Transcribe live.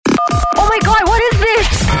my god, what is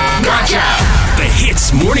this? Gotcha! The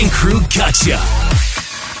HITZ Morning Crew Gotcha.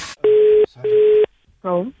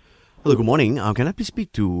 Hello. Hello, good morning. Can I please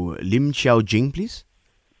speak to Lim Xiao Jing, please?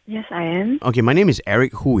 Yes, I am. Okay, my name is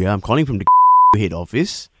Eric Hu. Yeah, I'm calling from the head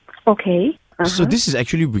office. Okay. So this is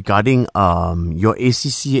actually regarding your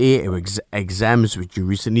ACCA exams which you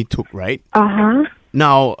recently took, right?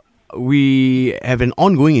 Now, we have an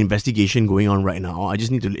ongoing investigation going on right now. I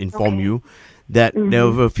just need to inform you that there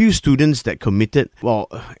were a few students that committed, well,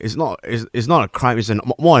 it's not a crime, it's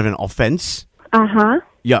more of an offense.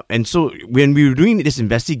 Yeah, and so when we were doing this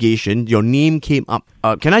investigation, your name came up.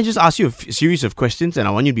 Can I just ask you a series of questions, and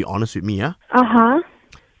I want you to be honest with me, yeah?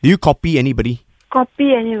 Do you copy anybody?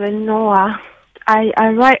 Copy anyone? No. I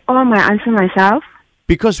write all my answer myself.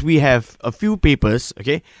 Because we have a few papers,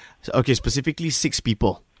 okay, specifically 6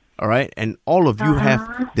 people, all right, and all of you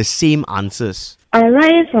have the same answers. I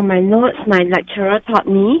write it from my notes my lecturer taught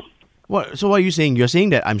me. What? So what are you saying? You're saying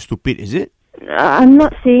that I'm stupid, is it? I'm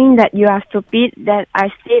not saying that you are stupid, that I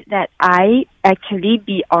state that I actually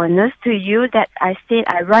be honest to you, that I state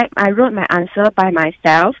I wrote my answer by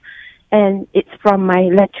myself, and it's from my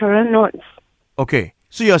lecturer notes. Okay,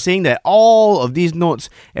 so you're saying that all of these notes,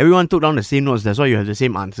 everyone took down the same notes, that's why you have the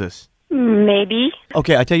same answers? Maybe.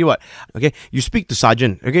 Okay, I tell you what. Okay, you speak to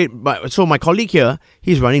Sergeant. Okay, so my colleague here,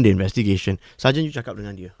 he's running the investigation. Sergeant, you cakap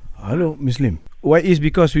dengan dia. Hello, Miss Lim. Why is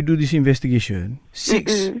because we do this investigation,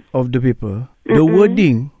 6 of the paper, the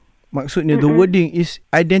wording, maksudnya the wording is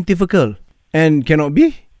identical and cannot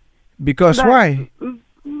be? Because why?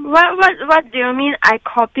 What do you mean I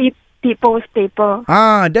copy people's paper?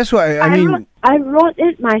 That's what I mean. I wrote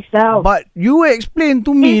it myself. But you explain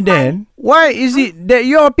to me then, why is it that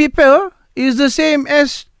your paper is the same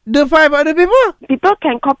as the 5 other people? People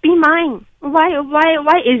can copy mine. Why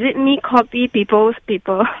is it me copy people's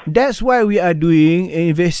paper? That's why we are doing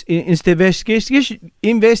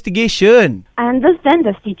investigation. I understand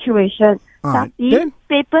the situation. Tapi then?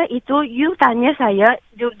 paper itu you tanya saya,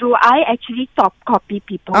 do I actually copy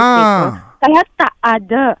people's paper? Saya tak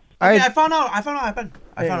ada. I found out.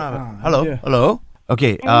 Hello, yeah. Hello.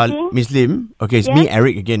 Okay, Miss Lim. Okay, it's Yes? me,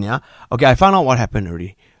 Eric again. Yeah. Okay, I found out what happened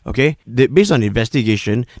already. Okay, based on the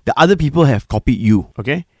investigation, the other people have copied you.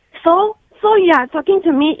 Okay. So you are talking to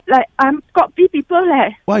me like I'm copy people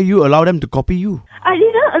Why you allow them to copy you? I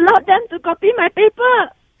didn't allow them to copy my paper.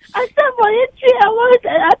 I spent more than 3 hours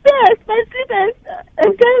and I pay expensive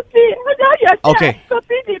exam fee. Now you're saying I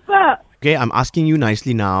copy people. Okay, I'm asking you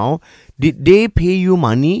nicely now. Did they pay you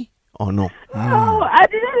money or no? No, I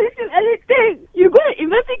didn't receive anything. You go and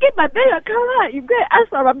investigate my bank account. You go and ask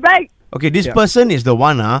for my bank. Okay, this person is the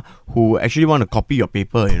one who actually want to copy your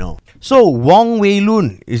paper, you know. So, Wong Wei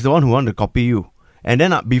Lun is the one who want to copy you. And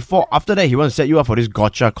then after that, he wants to set you up for this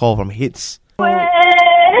gotcha call from HITZ.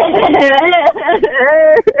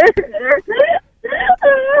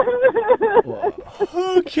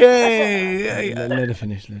 Okay. Let her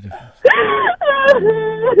finish.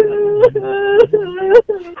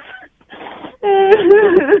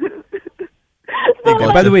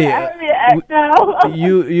 By the way,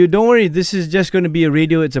 you don't worry. This is just going to be a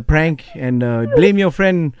radio. It's a prank, and blame your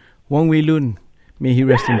friend Wong Wei Lun. May he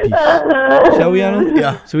rest in peace. Shall we, Arnold?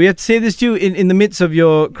 Yeah. So we have to say this to you in the midst of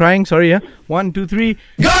your crying. Sorry, yeah. 1, 2, 3.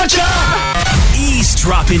 Gotcha!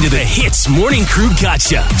 Eavesdrop into the HITZ Morning Crew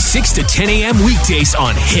Gotcha. 6 to 10 a.m. weekdays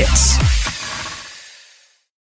on HITZ.